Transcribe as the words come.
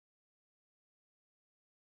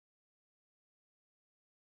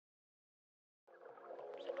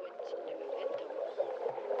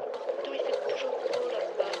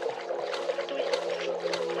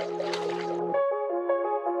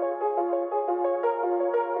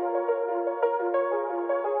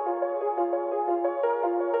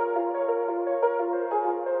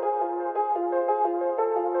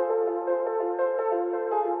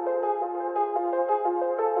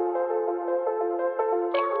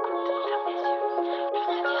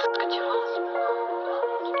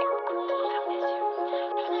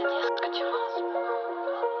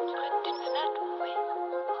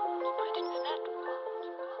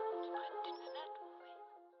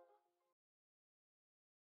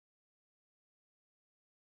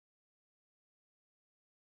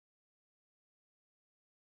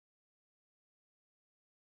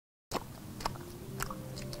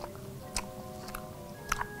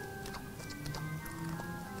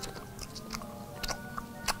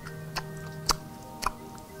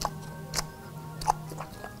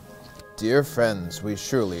Dear friends, we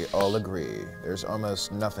surely all agree there's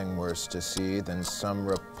almost nothing worse to see than some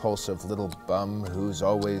repulsive little bum who's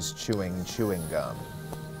always chewing gum.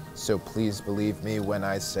 So please believe me when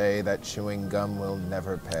I say that chewing gum will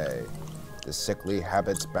never pay. The sickly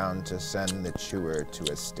habit's bound to send the chewer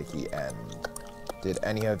to a sticky end. Did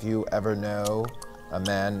any of you ever know a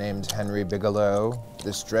man named Henry Bigelow?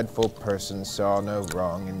 This dreadful person saw no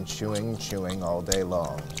wrong in chewing all day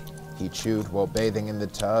long. He chewed while bathing in the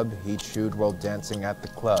tub, he chewed while dancing at the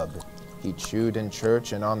club. He chewed in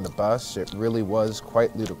church and on the bus, it really was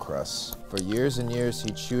quite ludicrous. For years and years he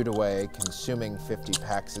chewed away, consuming 50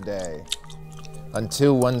 packs a day.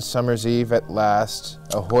 Until one summer's eve at last,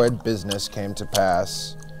 a horrid business came to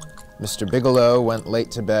pass. Mr. Bigelow went late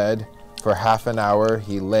to bed, for half an hour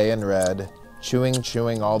he lay and read,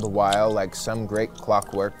 chewing all the while like some great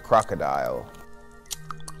clockwork crocodile.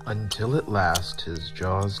 Until at last his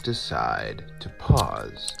jaws decide to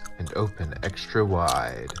pause and open extra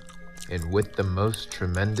wide, and with the most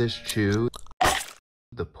tremendous chew,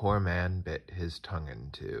 the poor man bit his tongue in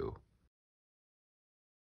two.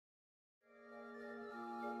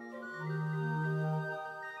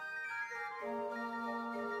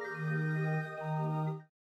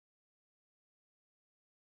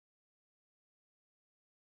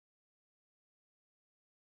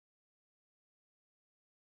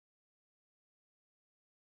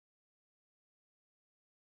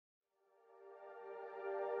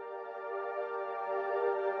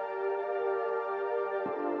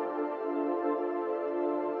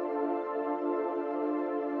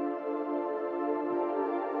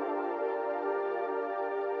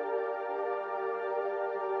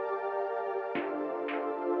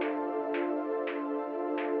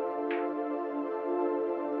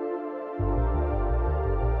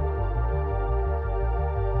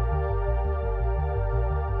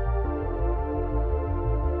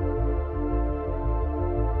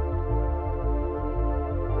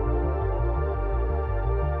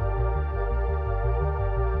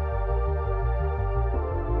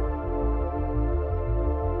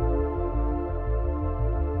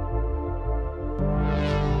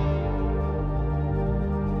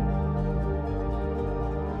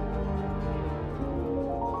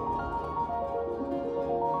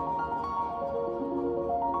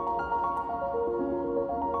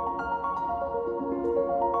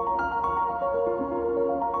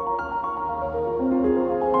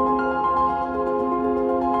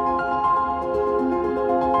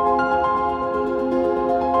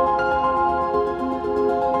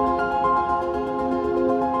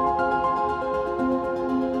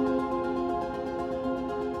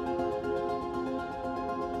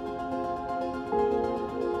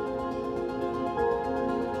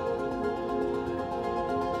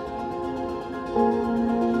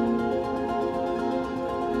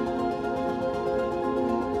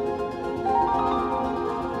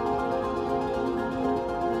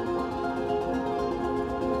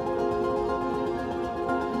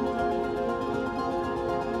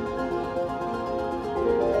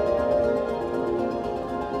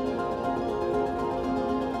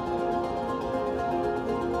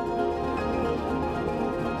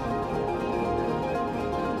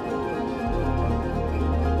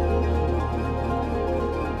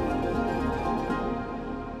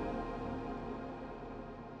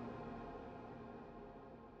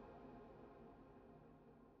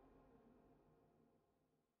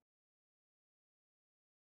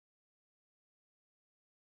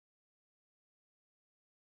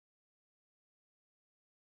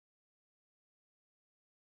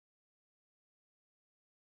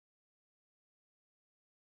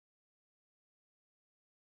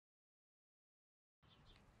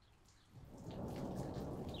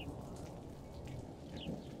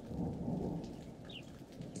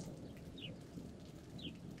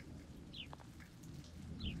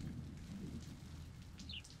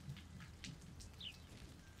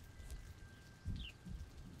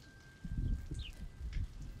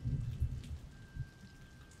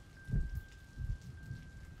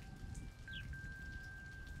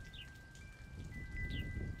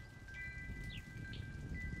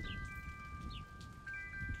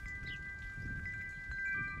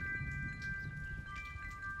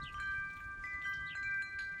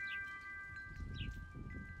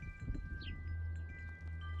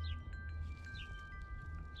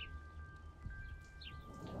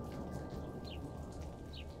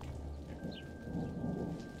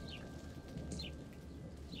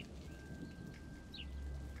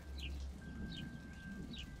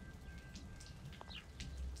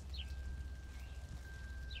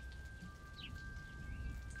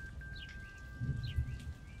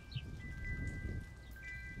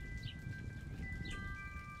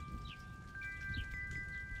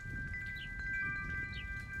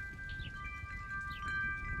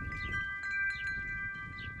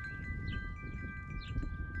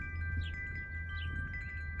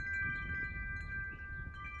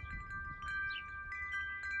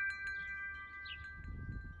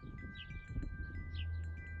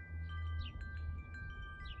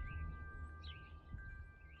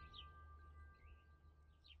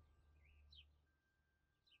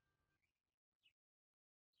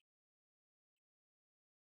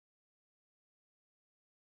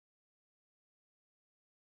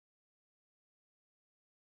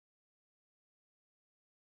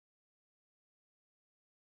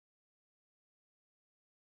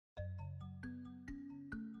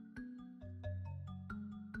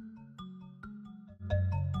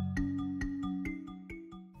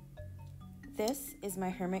 This is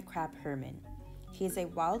my hermit crab Herman. He is a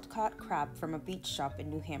wild-caught crab from a beach shop in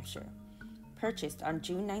New Hampshire, purchased on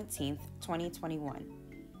June 19, 2021.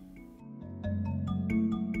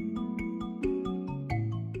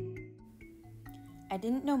 I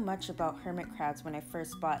didn't know much about hermit crabs when I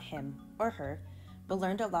first bought him or her, but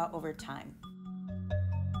learned a lot over time.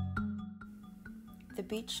 The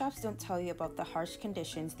beach shops don't tell you about the harsh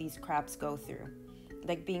conditions these crabs go through,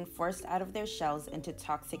 like being forced out of their shells into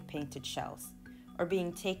toxic painted shells, or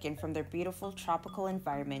being taken from their beautiful tropical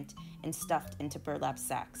environment and stuffed into burlap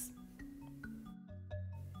sacks.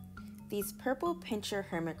 These purple pincher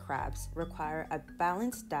hermit crabs require a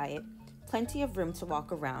balanced diet, plenty of room to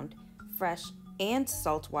walk around, fresh and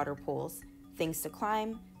saltwater pools, things to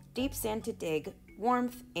climb, deep sand to dig,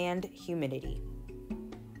 warmth, and humidity.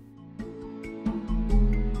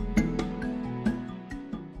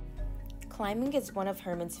 Climbing is one of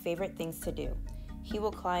Herman's favorite things to do. He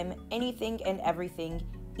will climb anything and everything,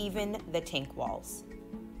 even the tank walls.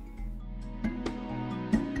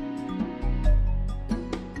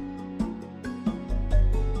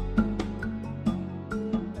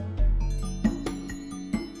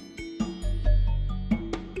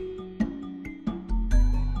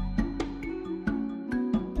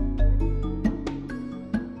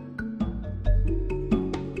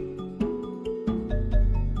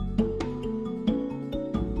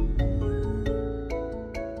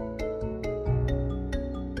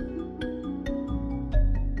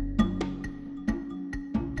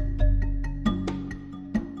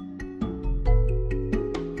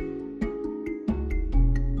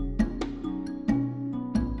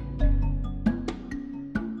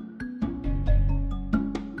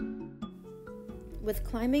 With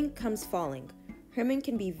climbing comes falling. Herman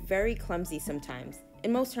can be very clumsy sometimes,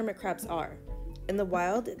 and most hermit crabs are. In the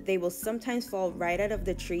wild, they will sometimes fall right out of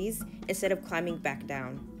the trees instead of climbing back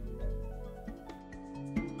down.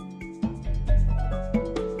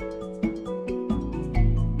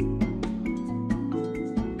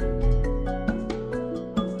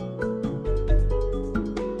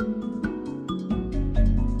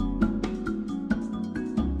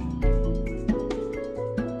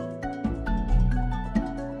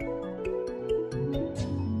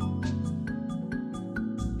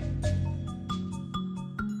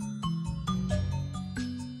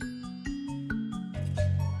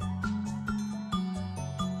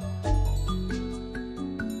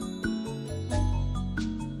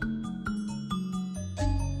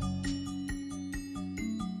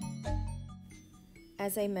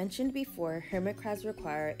 As I mentioned before, hermit crabs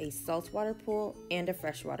require a saltwater pool and a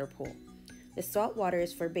freshwater pool. The salt water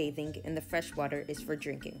is for bathing and the fresh water is for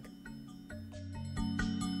drinking.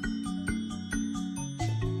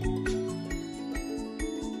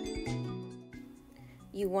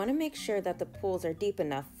 You want to make sure that the pools are deep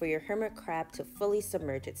enough for your hermit crab to fully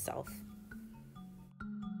submerge itself.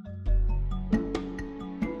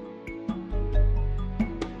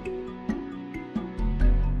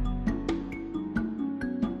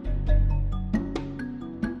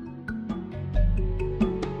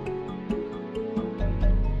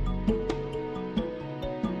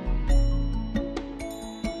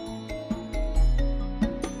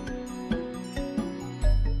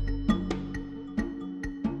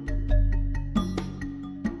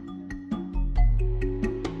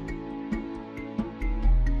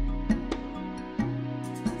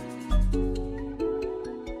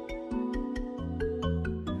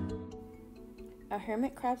 A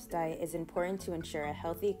hermit crab's diet is important to ensure a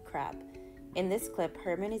healthy crab. In this clip,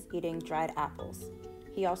 Herman is eating dried apples.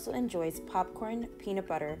 He also enjoys popcorn, peanut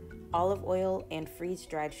butter, olive oil, and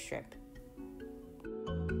freeze-dried shrimp.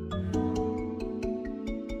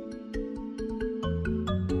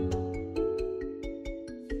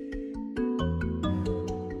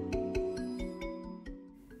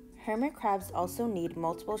 Hermit crabs also need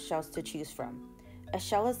multiple shells to choose from. A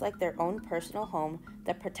shell is like their own personal home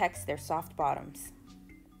that protects their soft bottoms.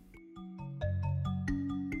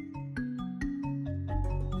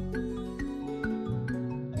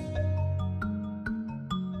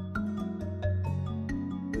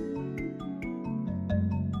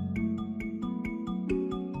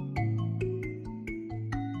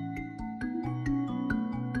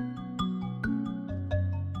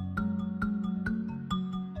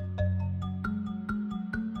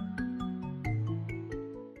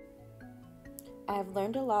 I have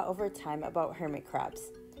learned a lot over time about hermit crabs.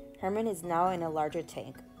 Herman is now in a larger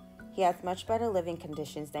tank. He has much better living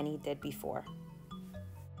conditions than he did before.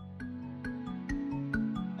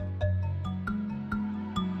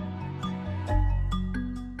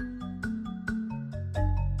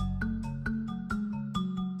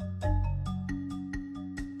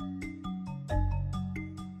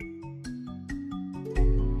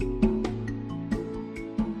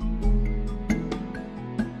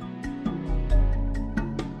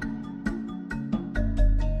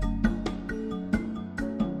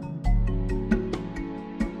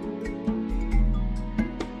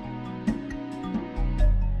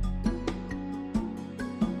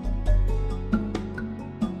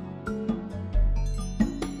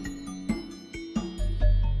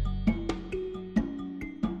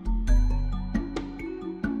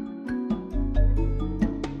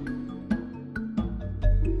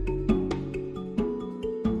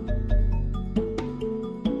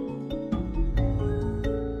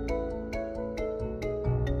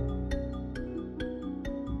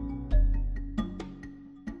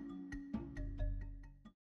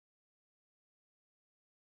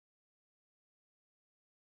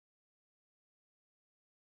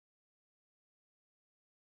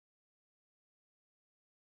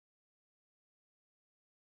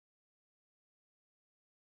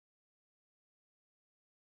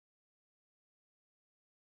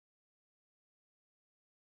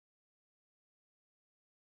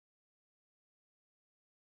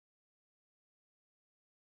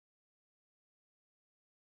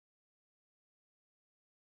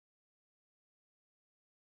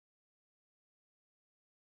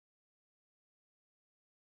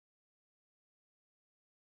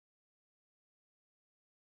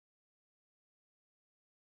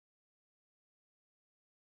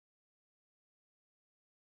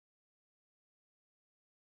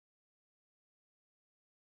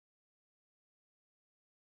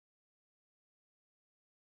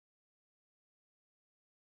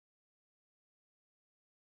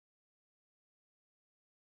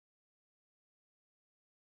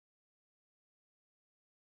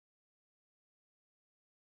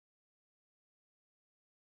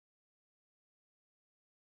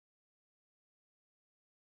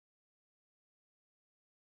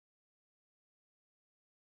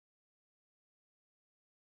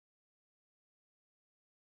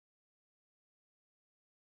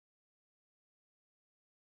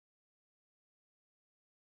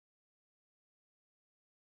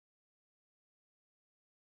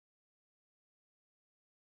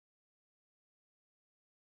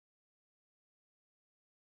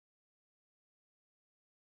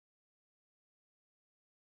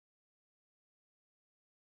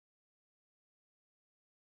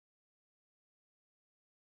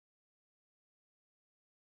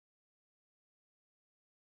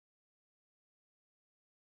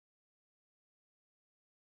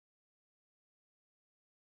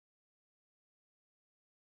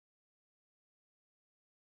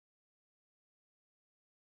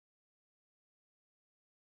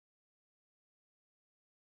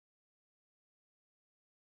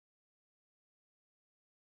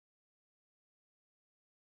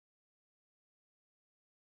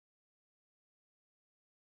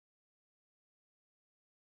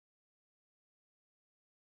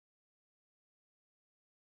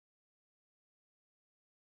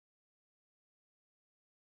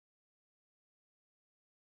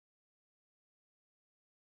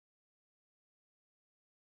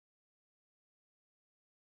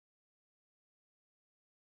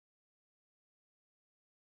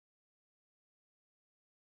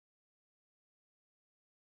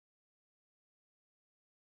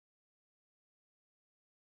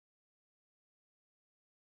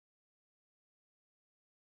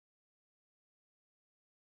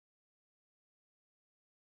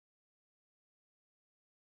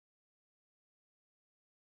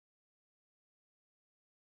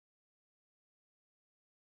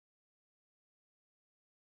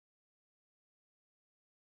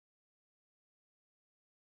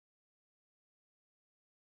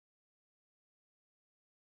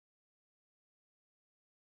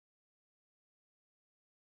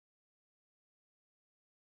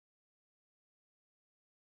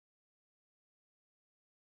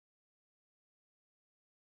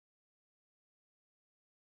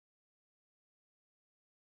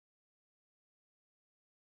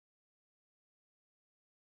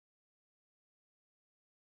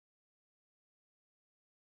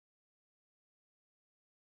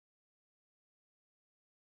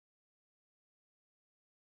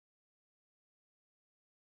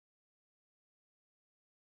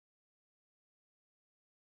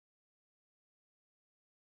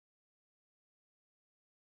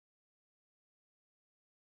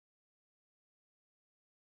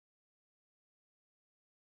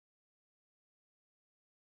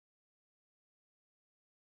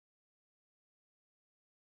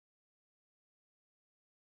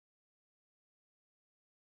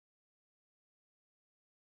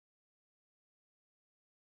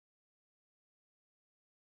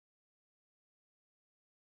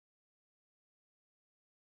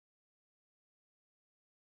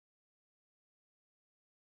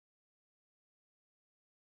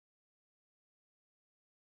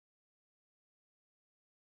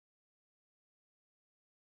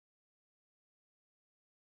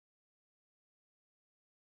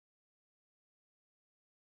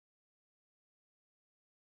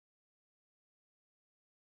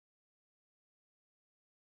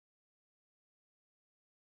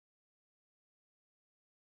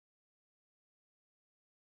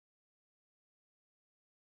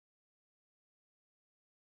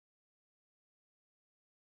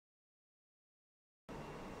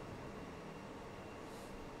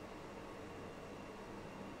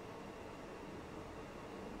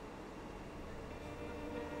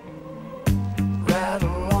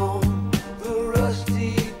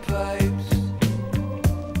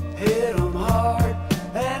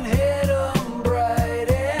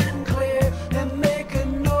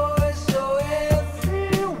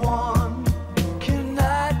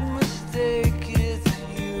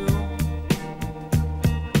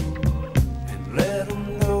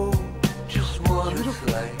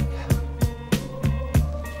 like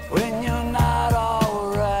when you're not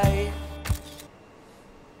alright.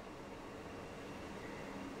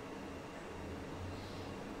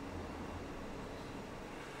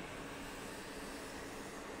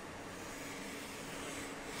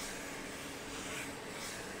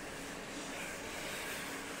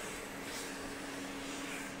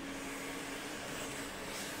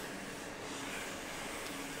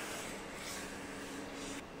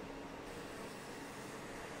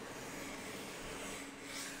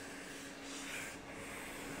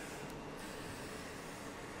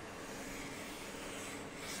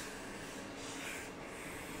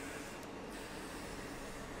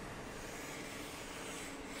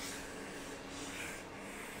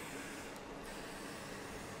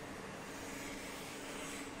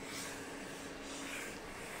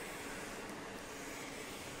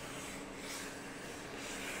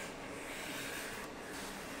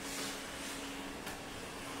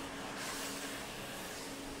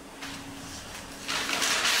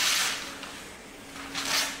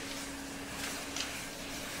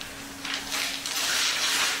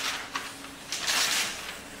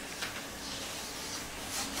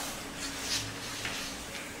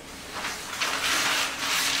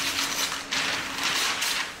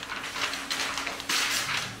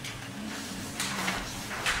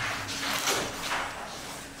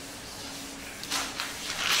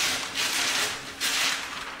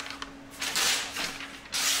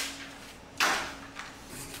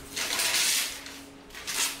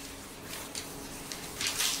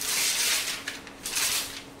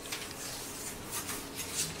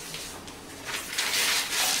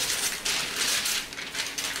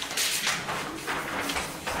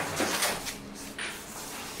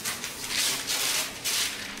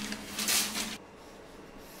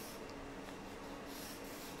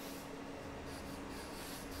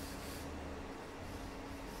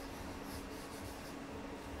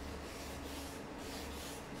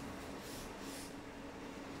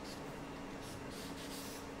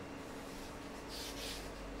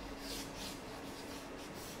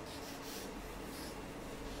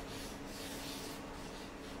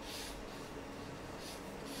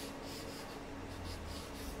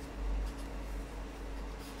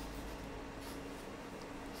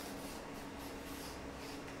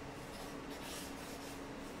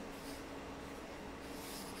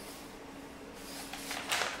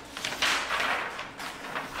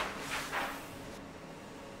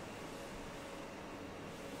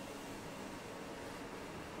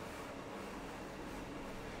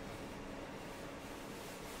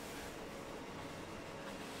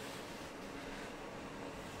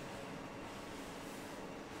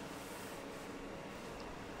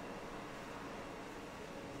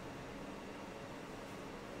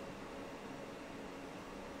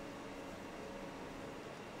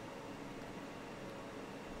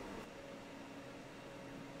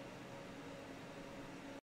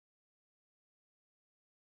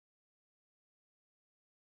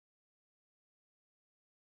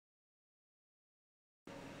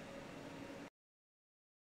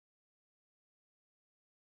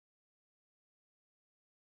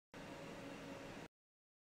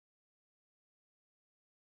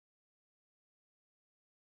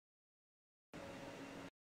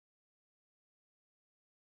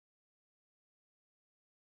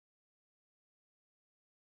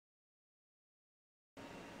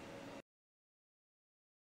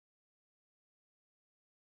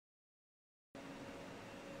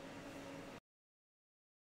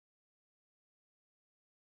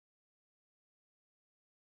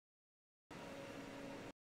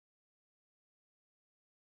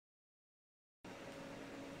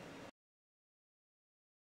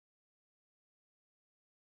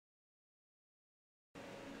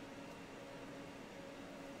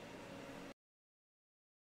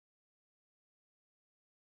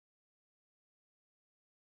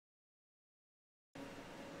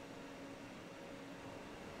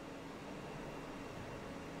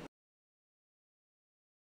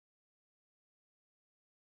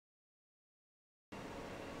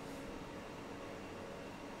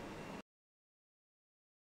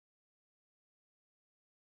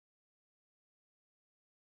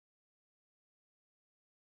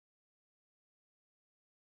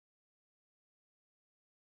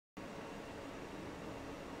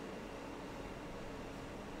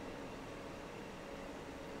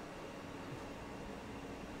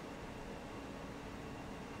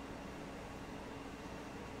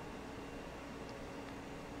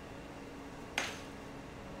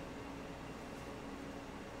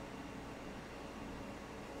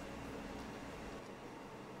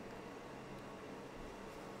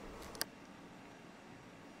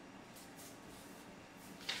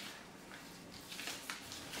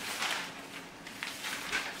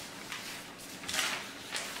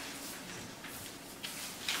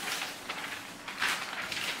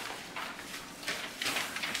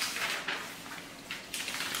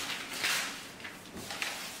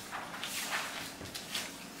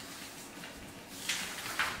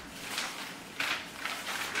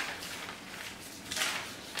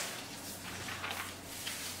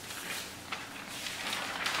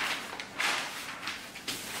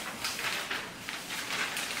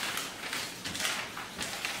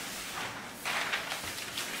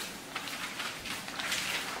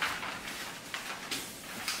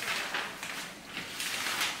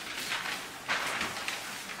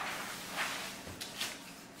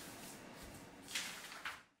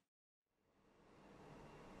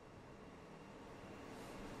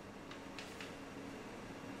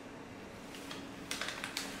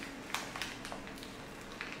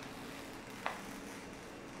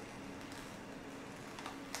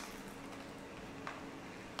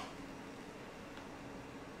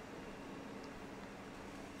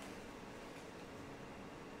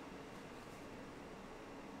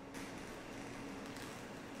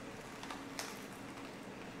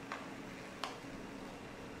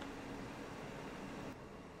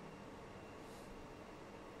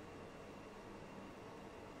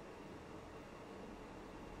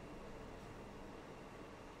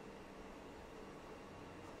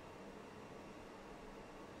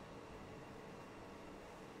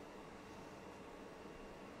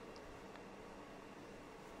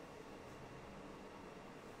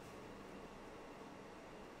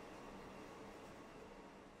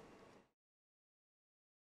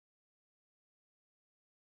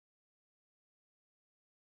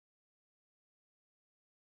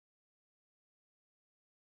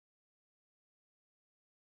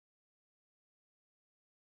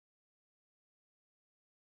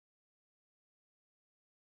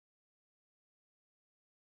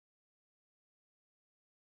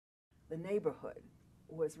 the neighborhood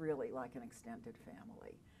was really like an extended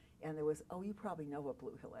family. And there was, oh, you probably know of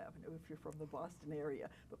Blue Hill Avenue if you're from the Boston area,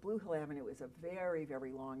 but Blue Hill Avenue is a very,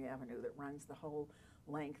 very long avenue that runs the whole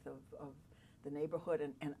length of the neighborhood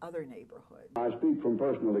and other neighborhoods. I speak from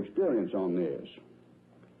personal experience on this.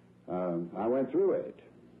 I went through it.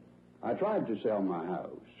 I tried to sell my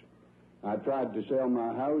house. I tried to sell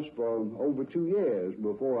my house for over 2 years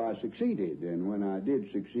before I succeeded, and when I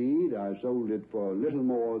did succeed, I sold it for little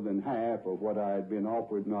more than half of what I had been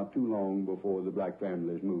offered not too long before the black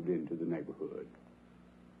families moved into the neighborhood.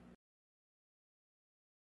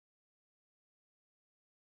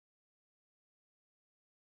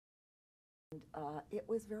 It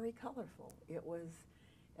was very colorful. It was,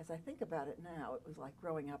 as I think about it now, it was like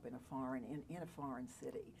growing up in a foreign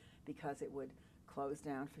city, because it would close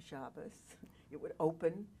down for Shabbos. It would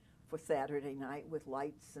open for Saturday night with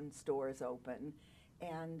lights and stores open,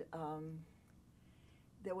 and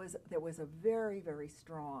there was a very, very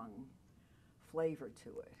strong flavor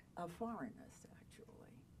to it, of foreignness, actually.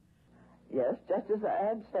 Yes, just as I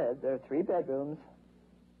had said, there are 3 bedrooms.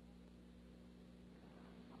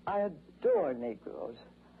 I adore Negroes.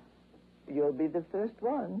 You'll be the first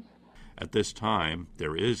ones. At this time,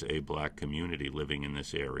 there is a black community living in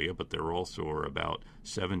this area, but there also are about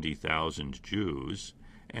 70,000 Jews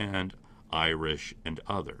and Irish and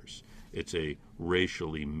others. It's a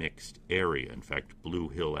racially mixed area. In fact, Blue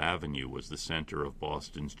Hill Avenue was the center of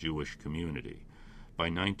Boston's Jewish community. By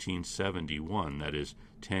 1971, that is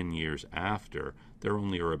 10 years after, there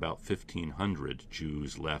only are about 1,500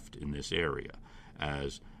 Jews left in this area,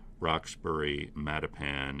 as Roxbury,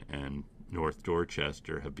 Mattapan, and North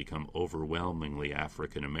Dorchester have become overwhelmingly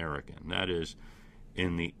African American. That is,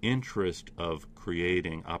 in the interest of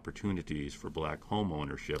creating opportunities for black home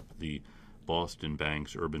ownership, the Boston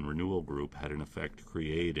Banks Urban Renewal Group had in effect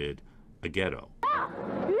created a ghetto.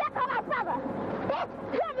 Look at my brother! This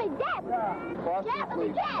could be death! That could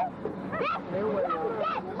be death! That could be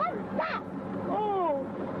death! Stop! Oh!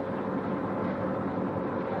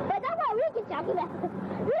 But that's why we can talk about it.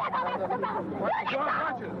 Look at my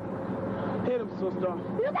brother! Hit him, sister.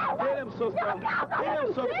 Hit him, sister. Hit him, sister. Hit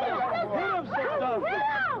him, sister.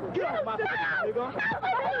 Get off my face, nigga.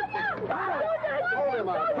 Hold him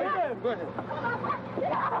out. Go ahead.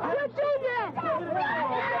 You do that!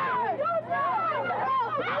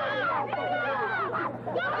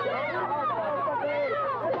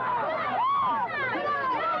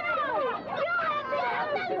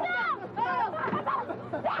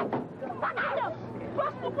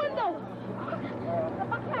 Bust the window!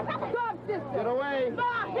 Get away!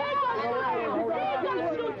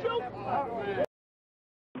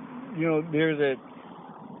 You know, there's a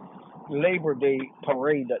Labor Day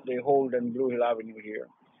parade that they hold on Blue Hill Avenue here.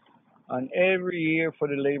 And every year for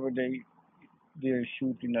the Labor Day, there's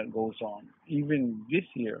shooting that goes on. Even this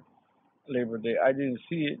year, Labor Day, I didn't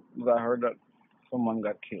see it, but I heard that someone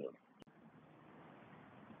got killed.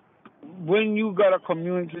 When you got a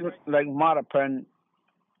community like Mattapan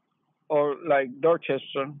or like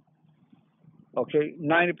Dorchester, okay,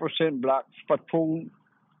 90% blacks, patrolled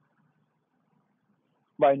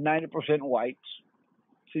by 90% whites,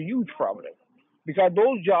 it's a huge problem, because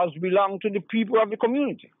those jobs belong to the people of the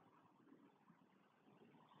community,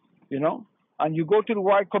 you know? And you go to the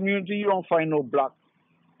white community, you don't find no black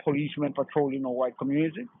policemen patrolling no white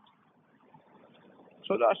community.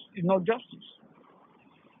 So that's no justice,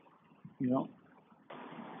 you know?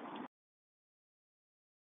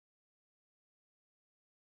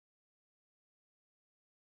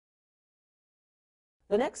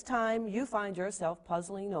 The next time you find yourself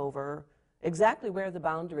puzzling over exactly where the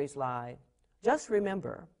boundaries lie, just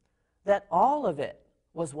remember that all of it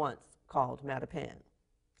was once called Mattapan,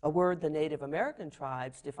 a word the Native American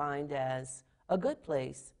tribes defined as a good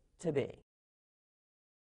place to be.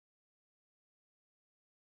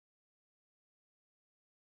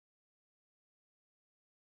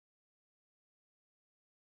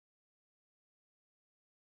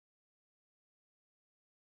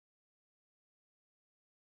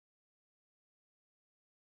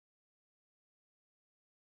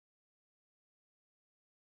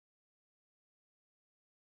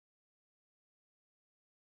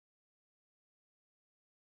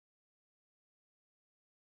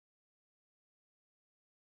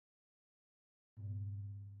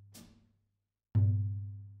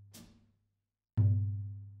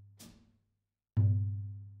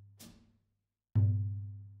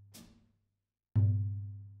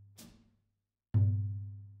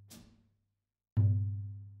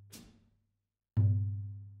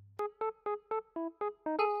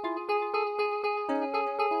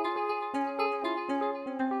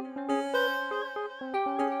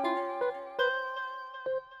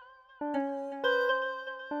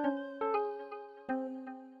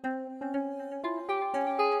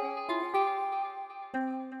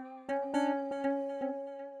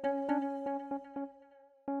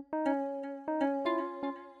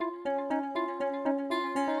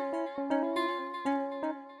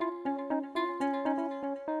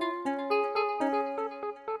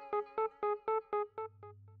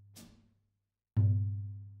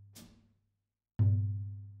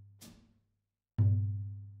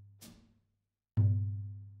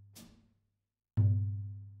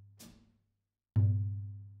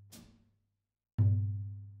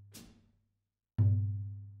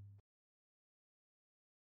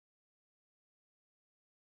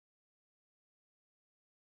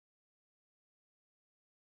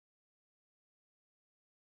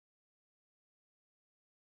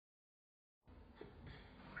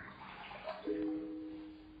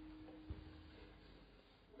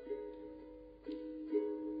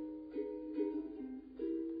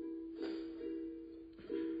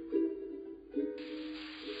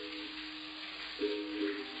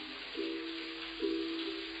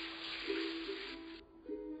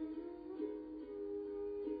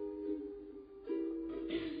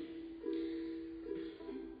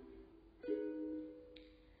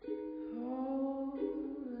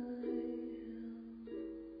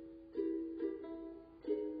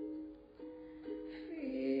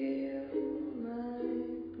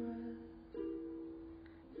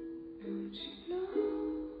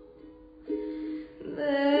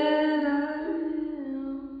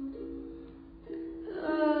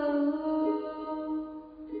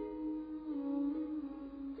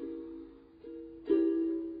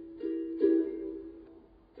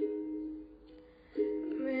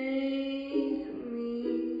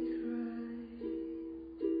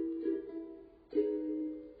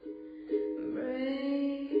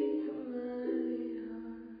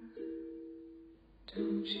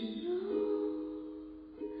 Don't you know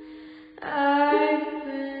I've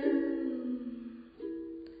been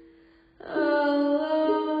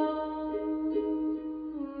alone?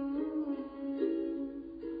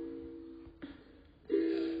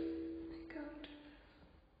 God.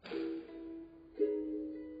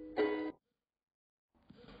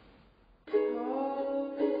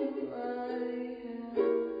 All I am,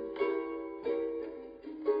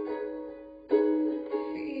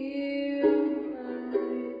 feel my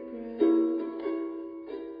breath.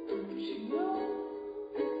 Don't you know?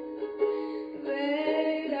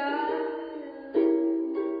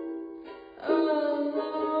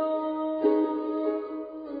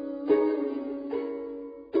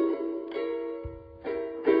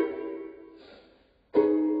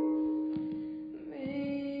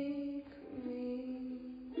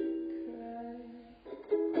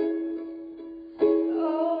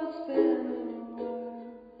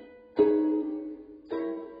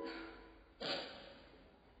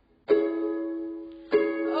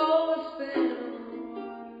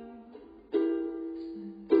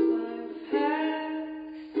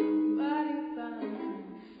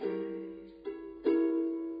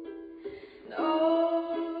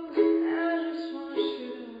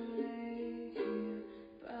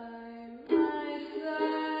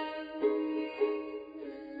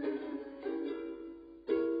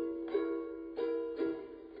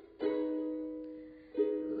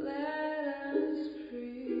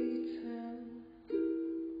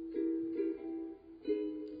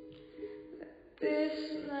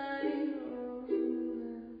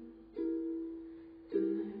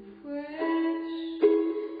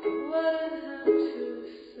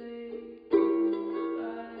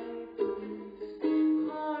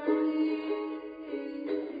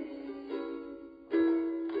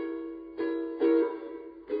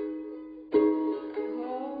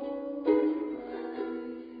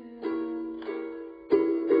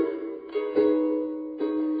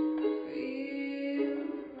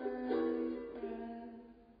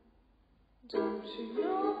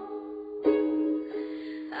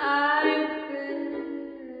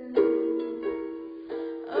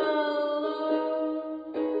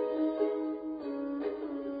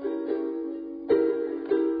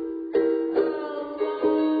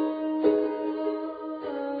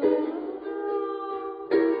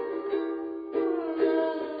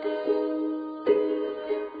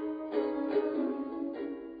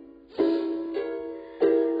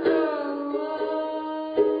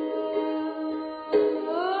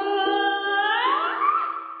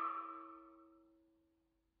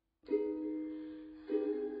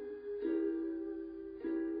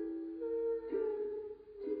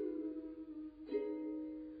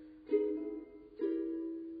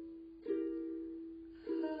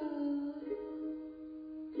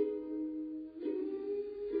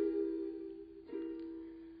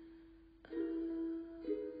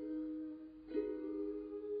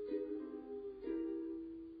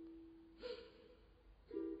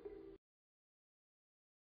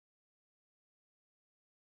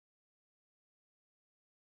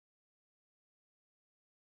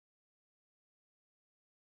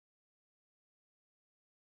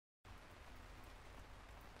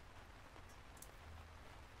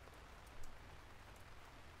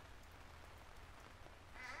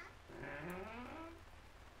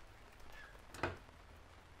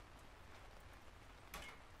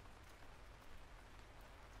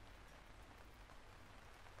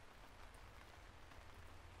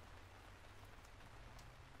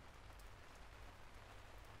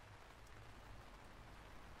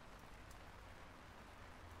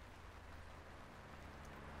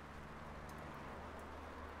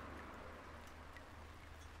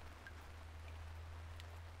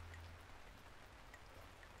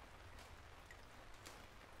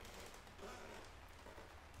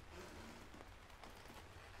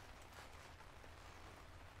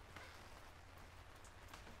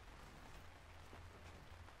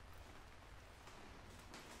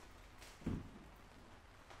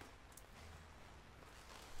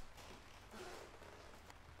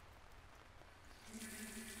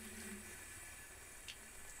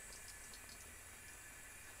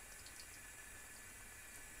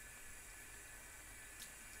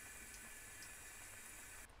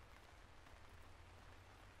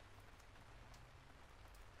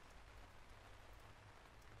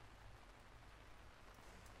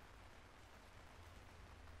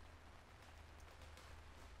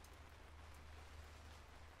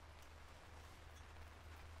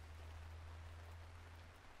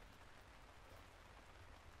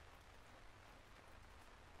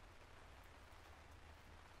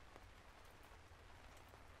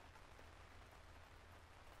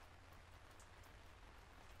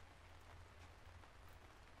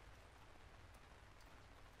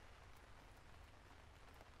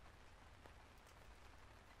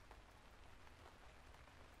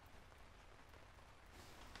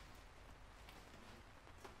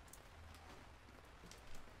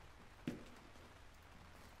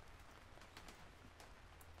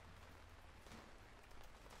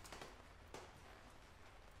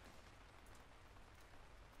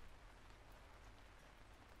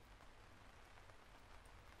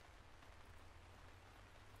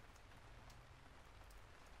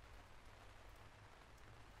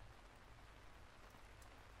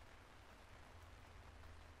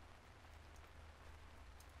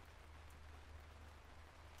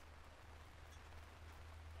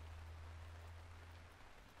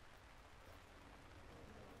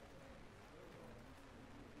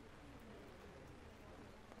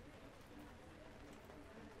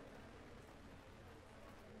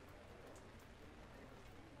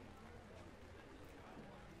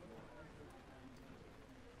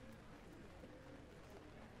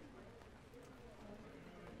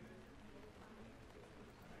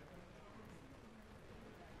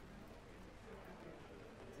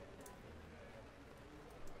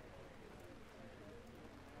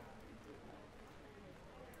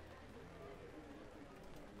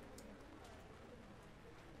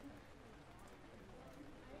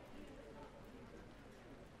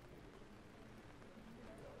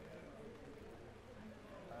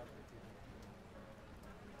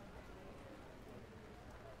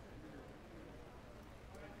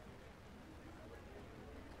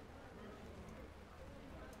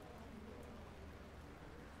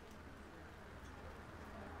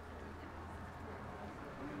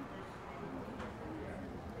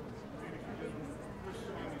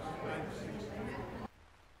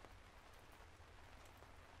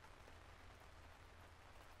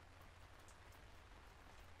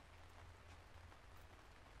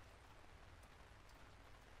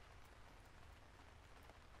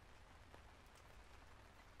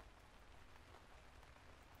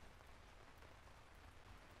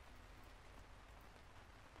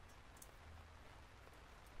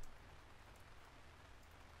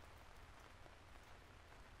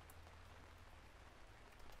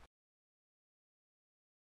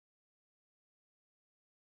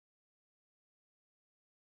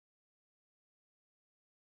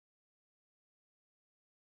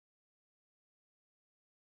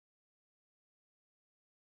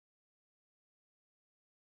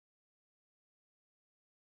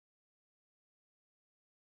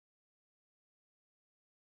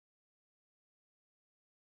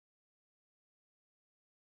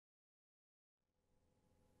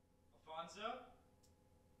 Alfonso?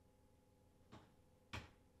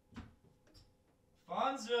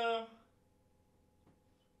 Alfonso?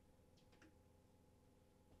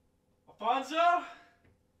 Alfonso!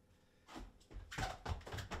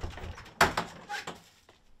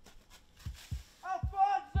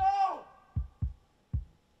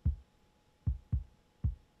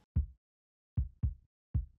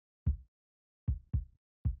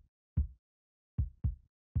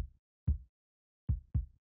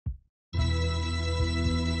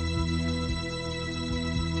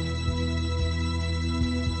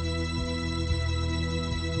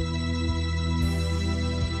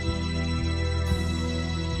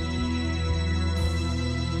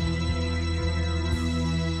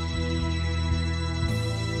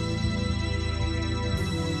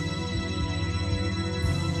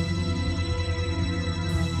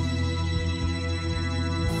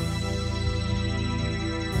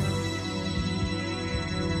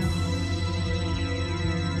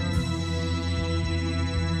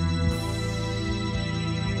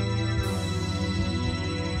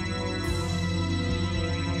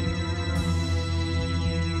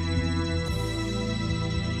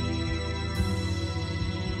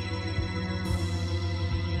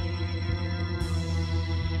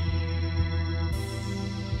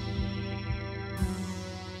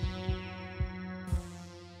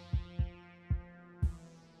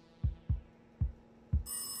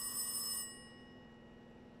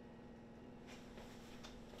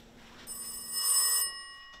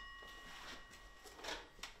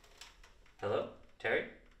 Hello? Terry?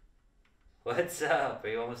 What's up? Are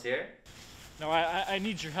you almost here? No, I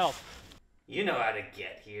need your help. You know how to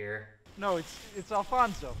get here. No, it's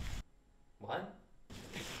Alfonso. What?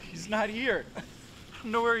 He's not here. I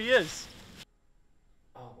don't know where he is.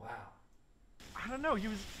 Oh, wow. I don't know. He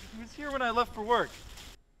was here when I left for work.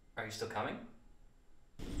 Are you still coming?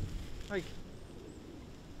 Like,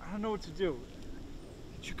 I don't know what to do.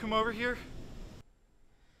 Could you come over here?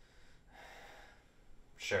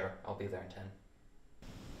 Sure, I'll be there in 10.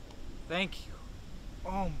 Thank you.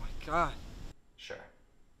 Oh my God. Sure.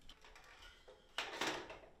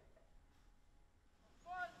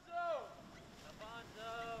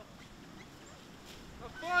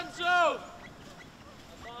 Alfonso!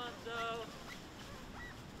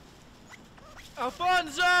 Alfonso!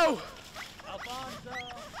 Alfonso!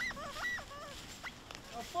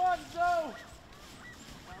 Alfonso!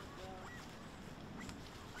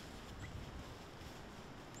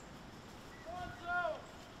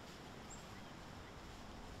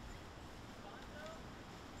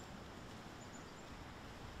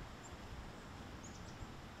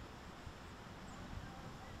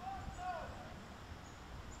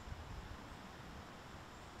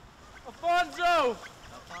 Alfonso!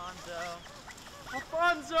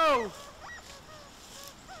 Alfonso!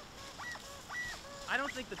 I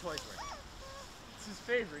don't think the toy's working. It's his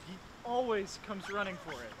favorite. He always comes running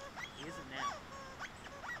for it. He isn't now.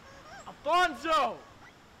 Alfonso!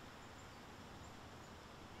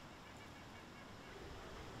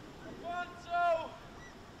 Alfonso!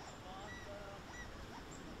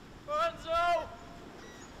 Alfonso!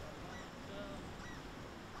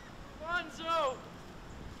 Alfonso!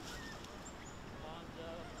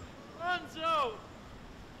 Alfonso!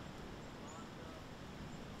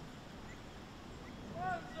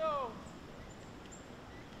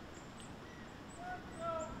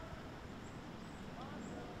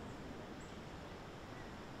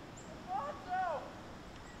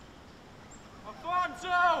 Alfonso!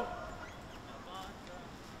 Alfonso!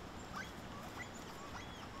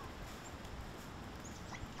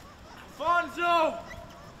 Alfonso!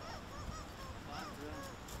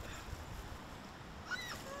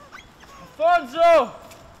 Alfonso! I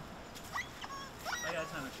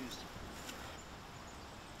got time to choose.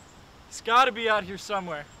 He's got to be out here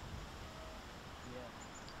somewhere. Yeah.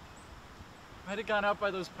 Might have gone out by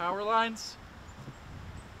those power lines.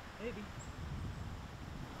 Maybe.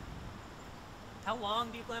 How long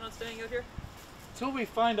do you plan on staying out here? Till we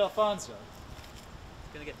find Alfonso.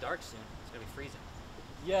 It's gonna get dark soon. It's gonna be freezing.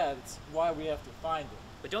 Yeah, that's why we have to find him.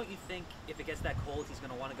 But don't you think if it gets that cold, he's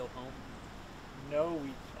gonna want to go home? No,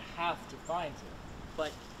 we have to find him.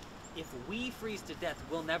 But if we freeze to death,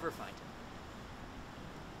 we'll never find him.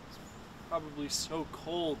 It's probably so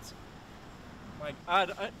cold. My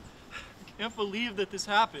God, I can't believe that this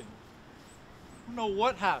happened. I don't know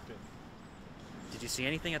what happened. Did you see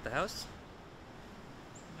anything at the house?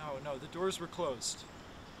 No, the doors were closed.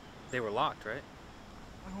 They were locked, right?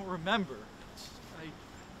 I don't remember.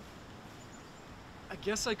 I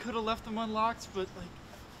guess I could have left them unlocked, but like,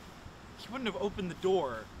 he wouldn't have opened the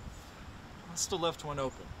door. I must have left one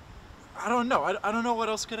open. I don't know. I don't know what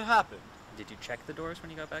else could have happened. Did you check the doors when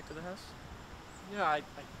you got back to the house? Yeah, I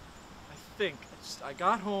think. I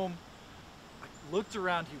got home, I looked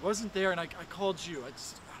around, he wasn't there, and I called you. I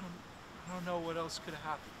don't know what else could have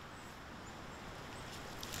happened.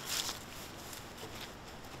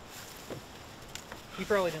 He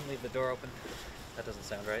probably didn't leave the door open. That doesn't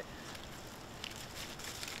sound right.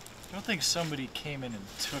 I don't think somebody came in and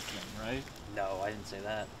took him, right? No, I didn't say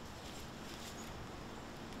that.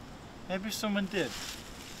 Maybe someone did.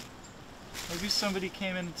 Maybe somebody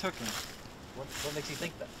came in and took him. What makes you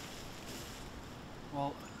think that?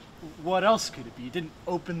 Well, what else could it be? He didn't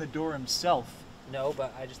open the door himself. No,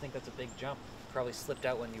 but I just think that's a big jump. Probably slipped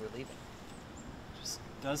out when you were leaving. Just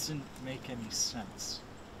doesn't make any sense.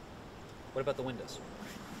 What about the windows?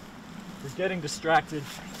 We're getting distracted.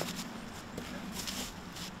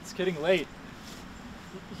 It's getting late.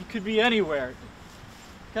 He could be anywhere.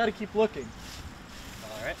 Gotta keep looking.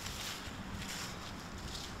 All right.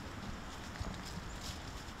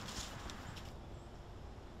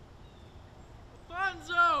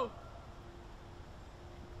 Bonzo!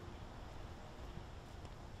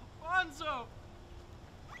 Bonzo!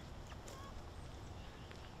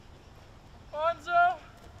 Bonzo!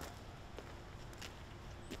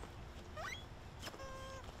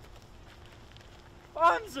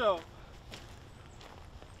 Bonzo!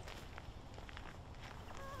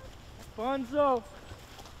 Bonzo!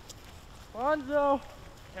 Bonzo!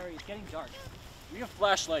 Terry, it's getting dark. We have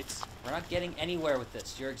flashlights. We're not getting anywhere with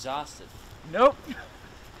this. You're exhausted. Nope.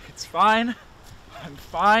 It's fine. I'm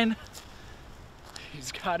fine.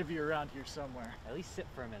 He's got to be around here somewhere. At least sit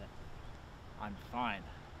for a minute. I'm fine.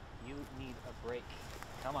 You need a break.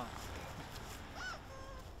 Come on.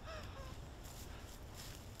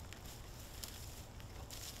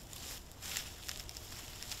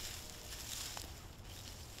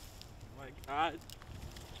 Oh my God.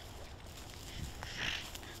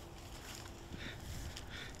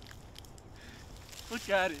 Look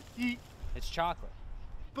at it. It's chocolate.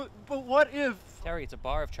 But what if... Terry, it's a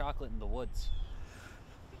bar of chocolate in the woods.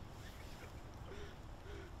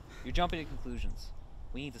 You're jumping to conclusions.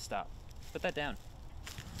 We need to stop. Put that down.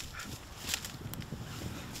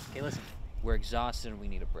 Okay, listen. We're exhausted and we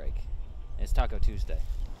need a break. And it's Taco Tuesday.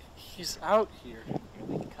 He's out here.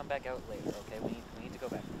 We can come back out later, okay? We need to go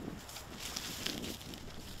back.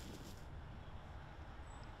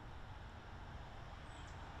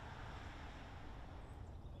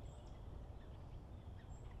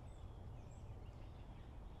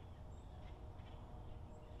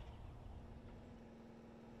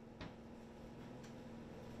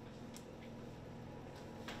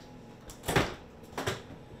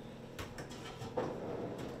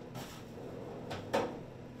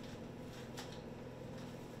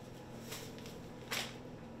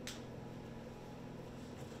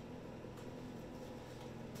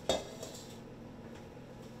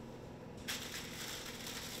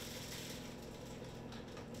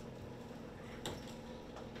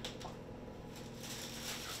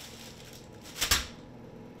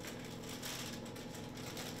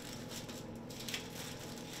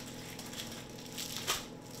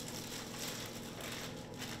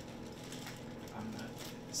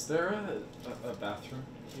 Is there a bathroom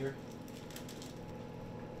here?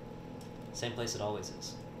 Same place it always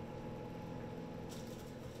is.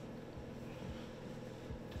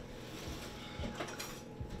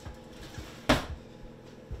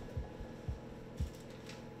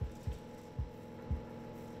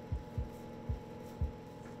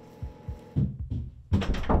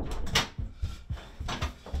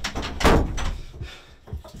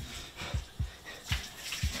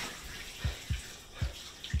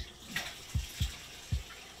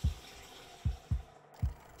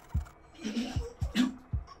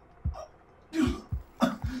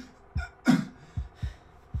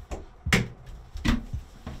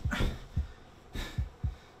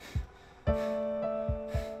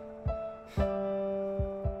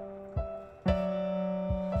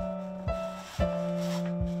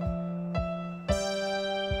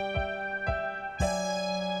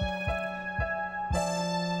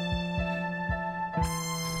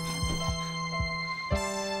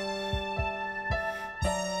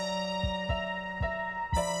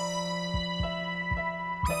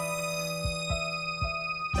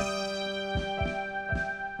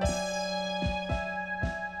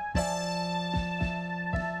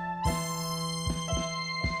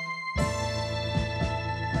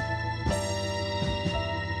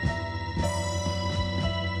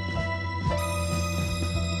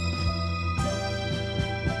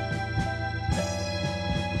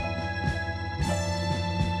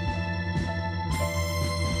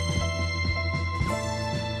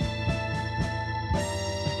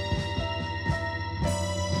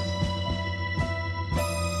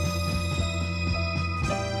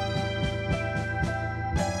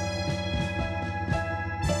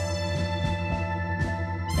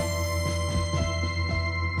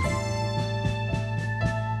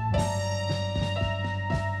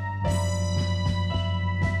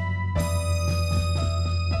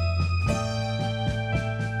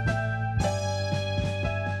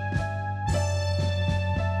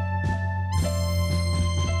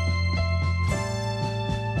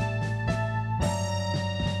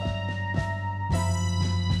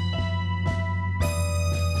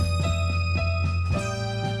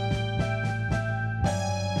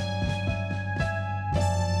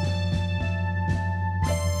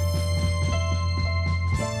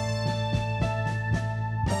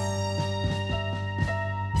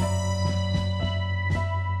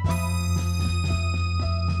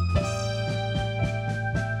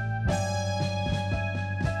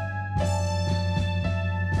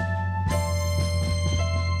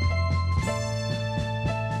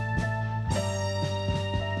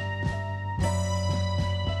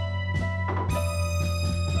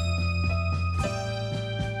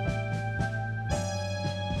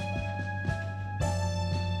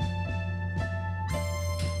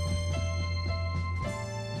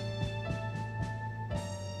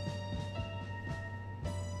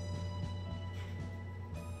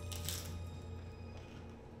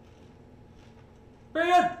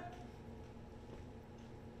 Brian!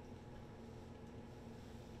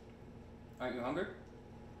 Aren't you hungry?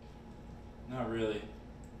 Not really.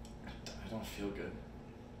 I don't feel good.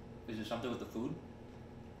 Is there something with the food?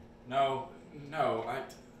 No,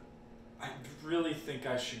 I really think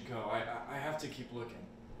I should go. I have to keep looking.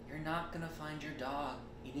 You're not gonna find your dog.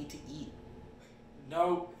 You need to eat.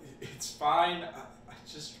 No, it's fine. I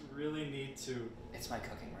just really need to. It's my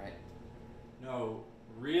cooking, right? No,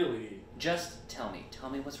 really. Just tell me. Tell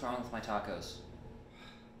me what's wrong with my tacos.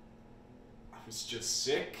 I was just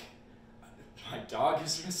sick. My dog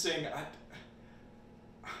is missing.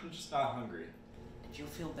 I'm just not hungry. And you'll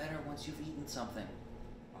feel better once you've eaten something.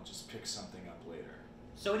 I'll just pick something up later.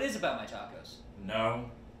 So it is about my tacos.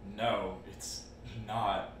 No, it's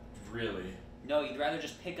not really. No, you'd rather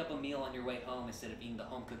just pick up a meal on your way home instead of eating the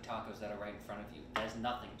home-cooked tacos that are right in front of you. That has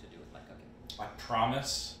nothing to do with my cooking. I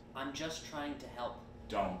promise. I'm just trying to help.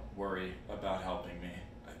 Don't worry about helping me.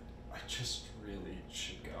 I just really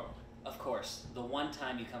should go. Of course. The one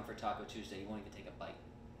time you come for Taco Tuesday, you won't even take a bite.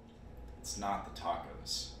 It's not the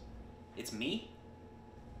tacos. It's me?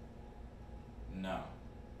 No.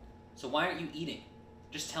 So why aren't you eating?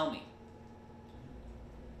 Just tell me.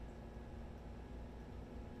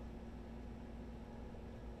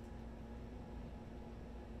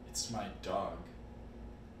 It's my dog.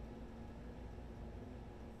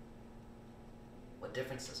 What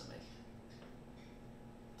difference does it make?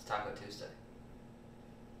 It's Taco Tuesday.